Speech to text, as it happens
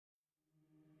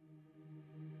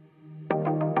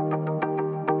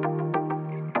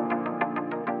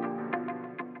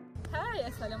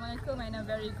Assalamualaikum and a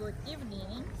very good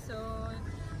evening. So,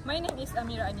 my name is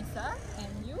Amira Anissa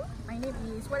and you? My name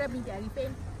is Warabinti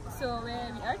Arifin. So, where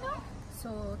we are now?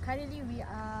 So, currently we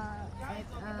are at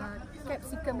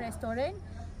Capsicum Restaurant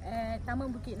at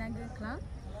Taman Bukit Naga, Klang.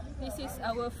 This is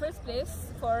our first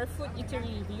place for food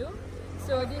eatery review.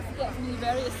 So, this gets me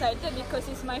very excited because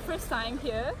it's my first time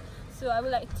here. So, I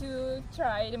would like to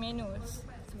try the menus.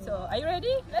 So, are you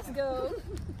ready? Let's go!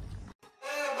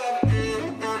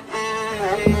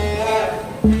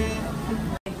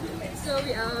 So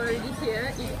we are already here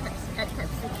at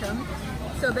Capsicum.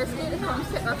 So basically the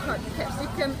concept of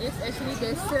Capsicum is actually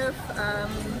they serve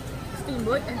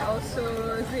steamboat and also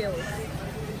grills.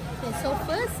 Okay, so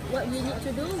first what we need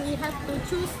to do, we have to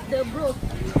choose the broth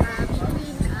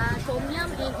between tom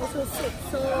yum and also soup.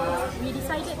 So we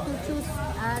decided to choose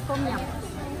tom yum.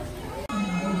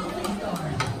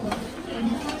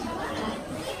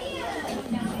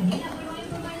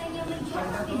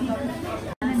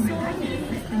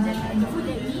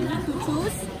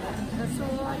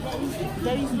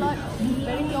 There is lot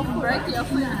variety of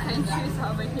food you can choose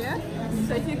over here.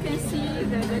 So if you can see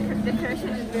the decoration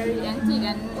is very antique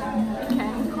and we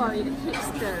can call it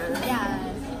hipster. Yeah.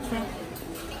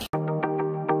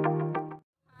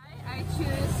 I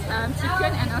choose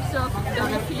chicken and also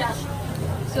dog fish.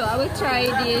 So I will try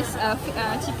this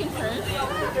chicken first.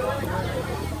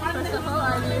 First of all,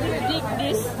 I will dip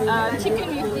this chicken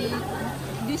with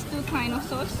these two kind of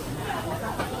sauce.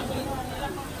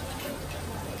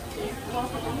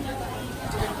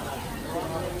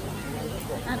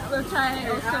 And we'll try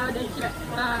also the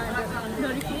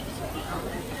dory fish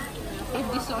with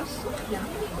this sauce.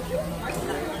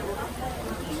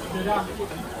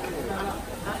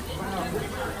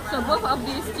 So both of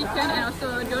these chicken and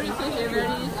also dory fish are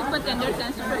very super tender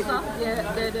and super soft.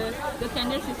 The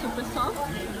tenders is super soft,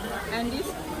 and this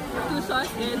two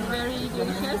sauce is very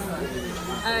delicious.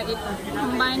 It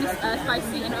combines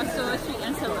spicy and also sweet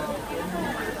and sour.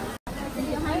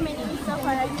 Hi, my name is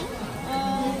Safarani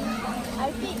and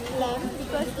I picked lamb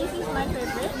because this is my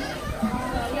favorite.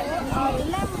 The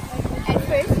lamb, at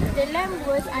first, the lamb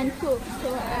was uncooked, so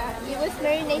it was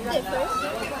marinated first.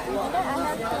 And then I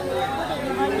have to put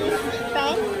it on this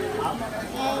pan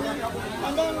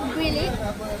and then grill it.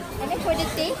 And then for the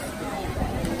taste,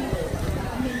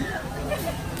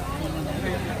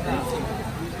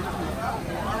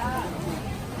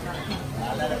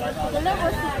 the lamb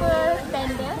was super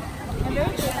tender and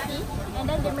very tasty, and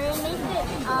then the marinated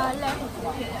lamb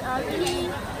really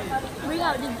bring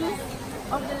out the juice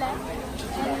of the lamb,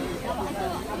 and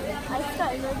I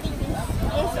start loving this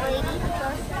taste already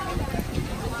because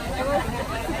it was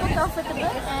super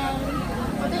comfortable, and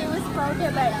although it was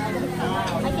crowded, but I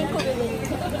can cook with it.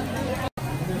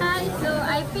 Hi, so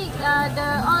I picked the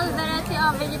all variety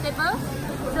of vegetables.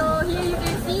 So here you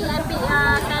can see I picked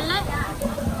salad,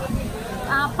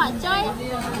 pak choy,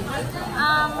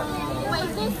 what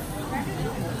is this?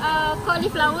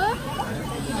 Cauliflower,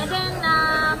 and then I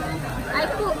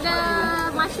cook the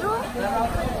mushroom,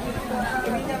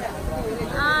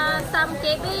 some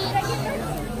cabbage,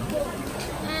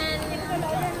 and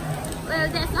well,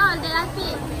 that's all that I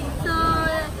picked. So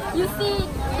you see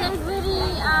there's very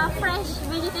fresh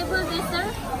vegetable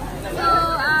dessert. So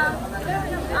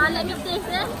let me taste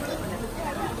it.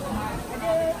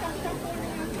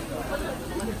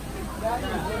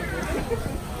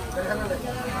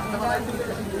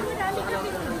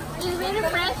 It's very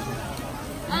fresh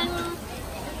and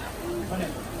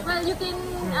well, you can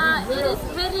it is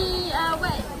very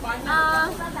wet,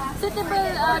 suitable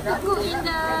to cook in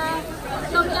the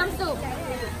tom yum soup.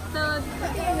 So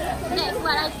that's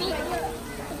what I think.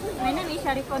 My name is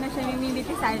Sharifah Nashamimi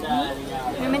Binti Salmi.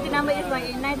 My mental number is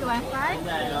 18915.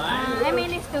 I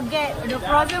managed to get the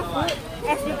frozen food.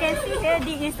 As you can see here,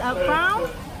 this is a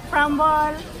prawn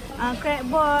ball, crab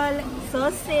ball,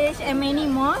 sausage, and many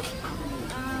more.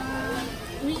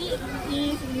 We eat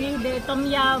this with the tom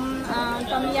yum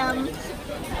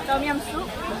soup.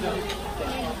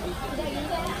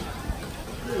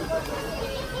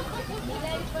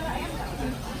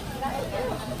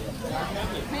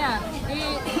 Yeah,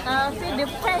 see the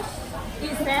fish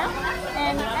itself,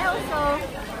 and I also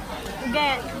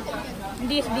get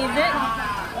this dessert.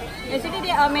 Actually,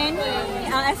 there are many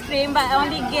ice cream, but I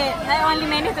only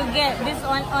managed to get this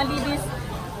one, only this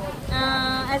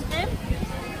ice cream.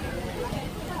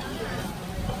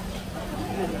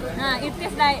 It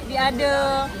tastes like the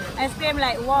other ice cream,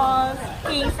 like Walls,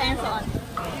 Kings, and so on.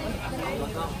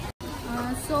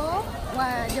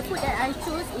 The food that I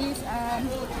chose is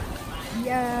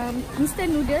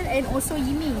instant noodle and also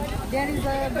yimi. There is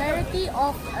a variety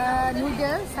of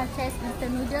noodles such as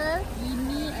instant noodle,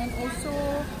 yimi, and also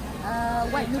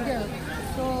white noodle.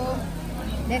 So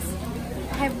let's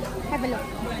have a look.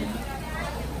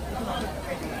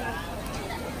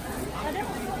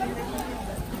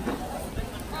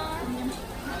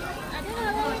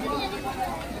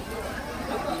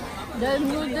 The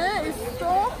noodle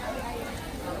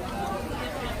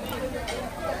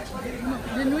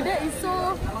is so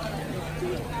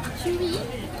chewy,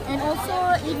 and also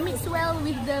it mixes well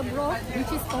with the broth,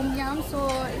 which is tom yum, so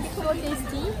it's so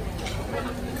tasty.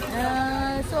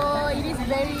 So it is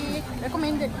very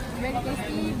recommended, very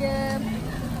tasty. The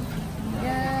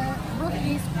broth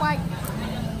is quite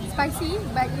spicy,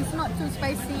 but it's not too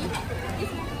spicy.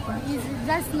 It's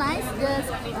just nice, the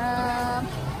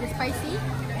spicy,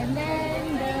 and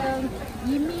then the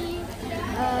yimi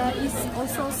is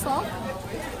also soft.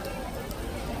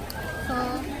 So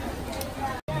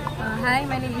hi,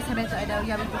 my name is Sabato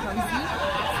Adawiyah with Fonzie.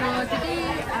 So today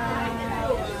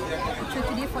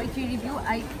for Eatery review,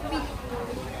 I picked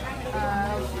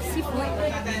seafood,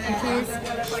 which is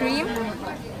shrimp,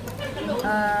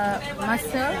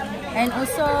 mussel, and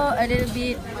also a little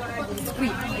bit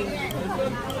squid.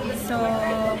 So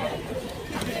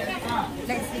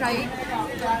let's try it.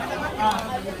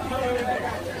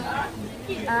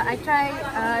 I try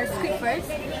squid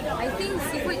first. I think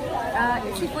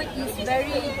seafood is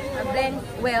very blend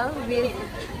well with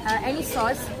any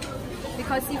sauce,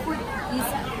 because seafood is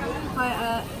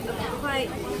quite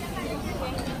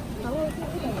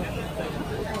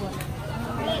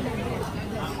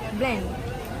blend.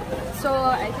 So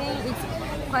I think it's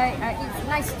quite it's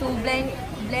nice to blend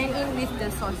in with the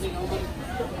sauce.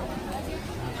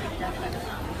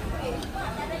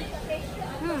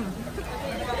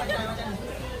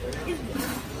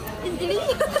 It's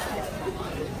delicious.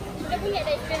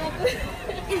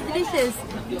 It's delicious.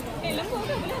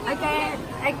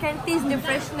 I can taste the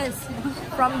freshness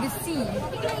from the sea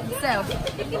itself.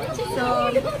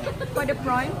 So for the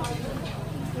prawn,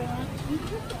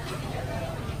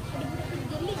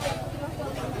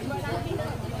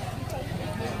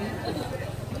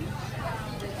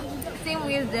 same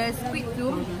with the squid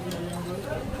too.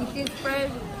 It is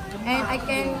fresh, and I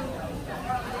can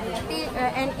taste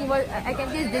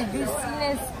the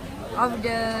juiciness of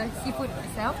the seafood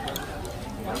itself.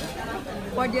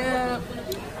 For the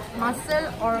mussel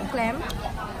or clam,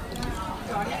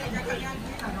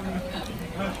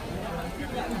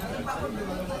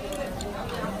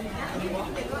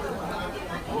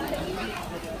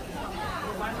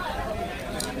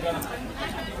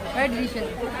 very delicious.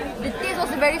 The taste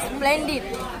was very splendid.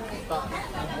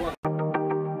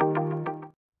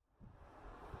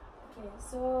 Okay,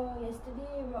 so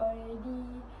yesterday we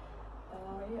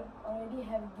already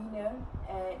have dinner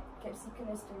at Capsicum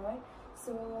Restaurant.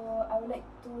 So I would like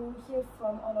to hear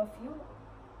from all of you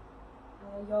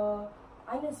your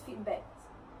honest feedback.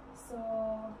 So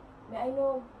may I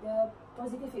know the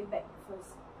positive feedback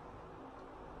first?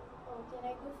 Oh, can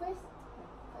I go first?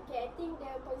 Okay, I think the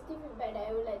positive feedback that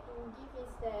I would like to give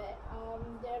is that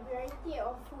there are variety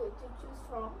of food to choose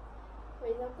from. For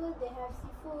example, they have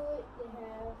seafood, they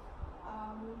have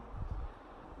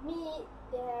meat,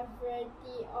 they have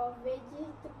variety of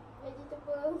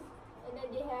vegetables, and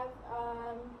then they have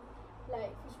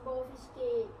like fishball, fish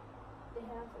cake. They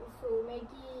have also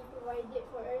Maggi provided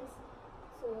for us.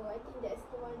 So I think that's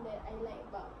the one that I like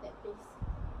about that place.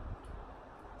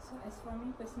 So as for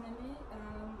me personally,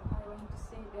 I want to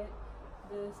say that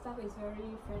the staff is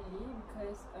very friendly,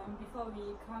 because before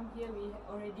we come here, we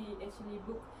already actually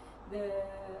booked the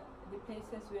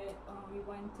places where we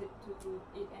wanted to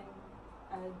eat, and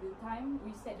the time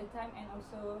we set the time, and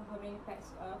also how many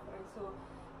packs for us. So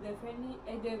the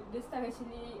staff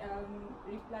actually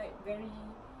replied very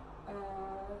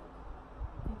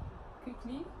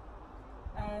quickly.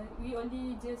 We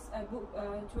only just book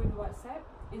through the WhatsApp.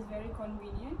 It's very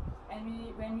convenient,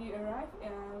 and when we arrive,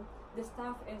 the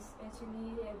staff is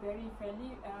actually very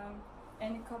friendly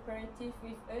and cooperative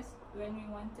with us when we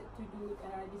wanted to do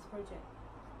this project.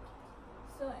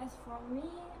 So as for me,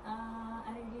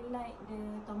 I really like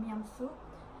the tom yum soup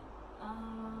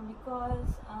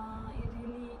because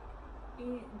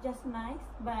it just nice,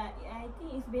 but I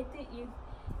think it's better if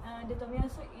the tom yum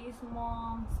soup is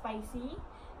more spicy,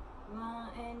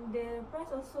 and the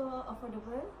price also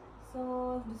affordable,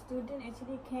 so the student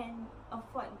actually can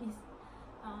afford this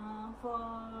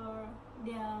for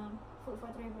their food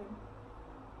for travel.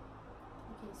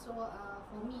 Okay, so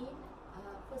for me,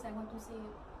 first I want to say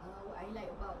what I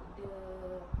like about the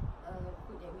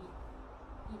food that we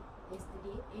ate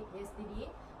yesterday.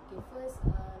 Okay, first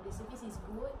the service is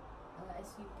good.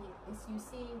 As you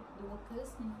say, the workers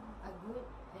are good,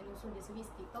 and also the service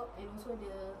tip top, and also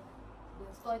the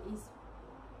stall is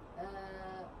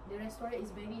the restaurant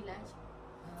is very large.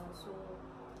 So,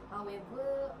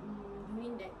 however,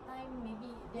 during that time,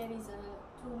 maybe there is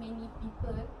too many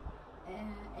people at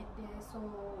there. So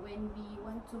when we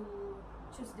want to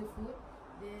choose the food,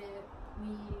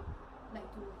 we like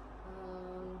to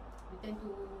we tend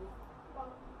to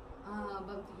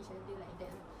bump to each other like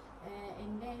that.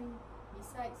 And then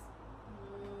besides,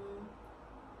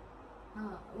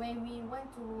 when we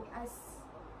want to ask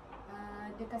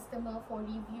the customer for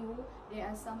review, there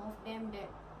are some of them that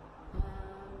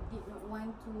did not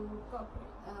want to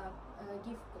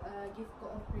give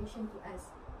cooperation to us.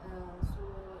 So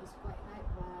it's quite hard,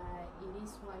 but it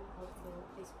is one of the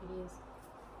experience.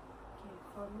 Okay,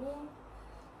 for me,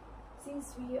 since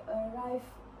we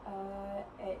arrived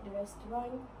at the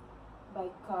restaurant by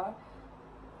car,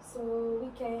 so we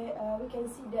can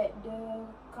see that the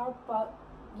car park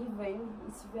given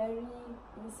is very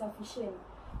insufficient.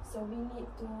 So we need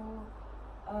to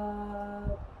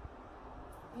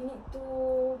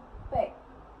pack.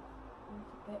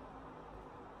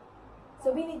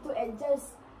 So we need to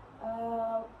adjust.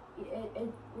 We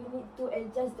need to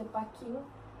adjust the parking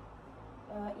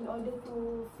in order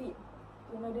to fit.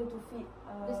 The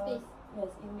space.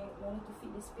 Yes, in order to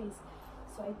fit the space.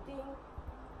 So I think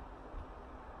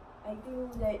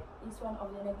that is one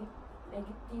of the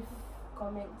negative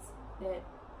comments that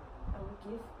I would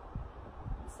give.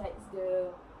 Besides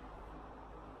the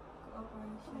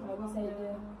cooperation from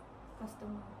the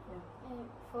customer. Yeah.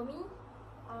 For me,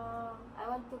 I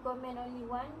want to comment only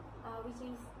one, which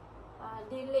is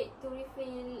they late to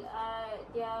refill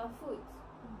their food,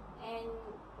 and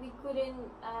we couldn't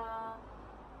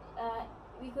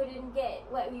get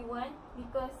what we want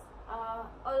because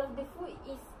all of the food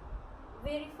is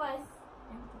very fast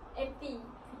empty,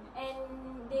 and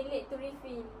they late to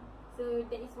refill. So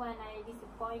that is one I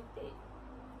disappointed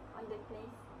on the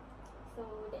place. So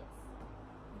that's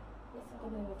all. My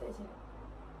name is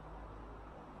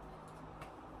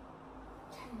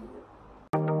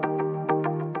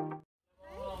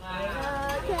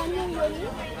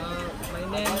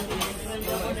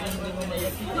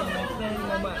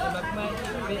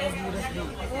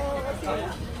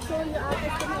So you are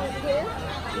customer here?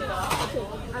 Okay.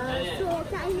 So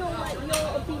can I know what your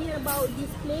opinion about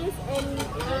this place and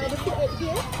the food at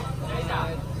here?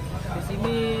 Di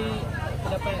sini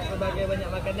dapat berbagai banyak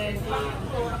makanan, dan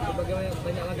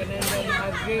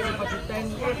harga berpatutan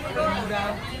dan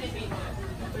murah.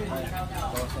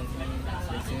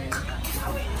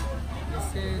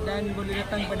 Dan boleh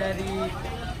datang pada hari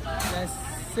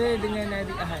Selasa dengan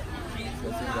hari Ahad.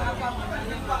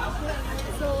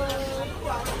 So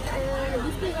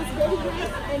this place is very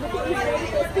good and the food is very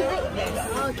tasty.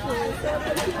 Okay, so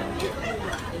thank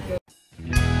you.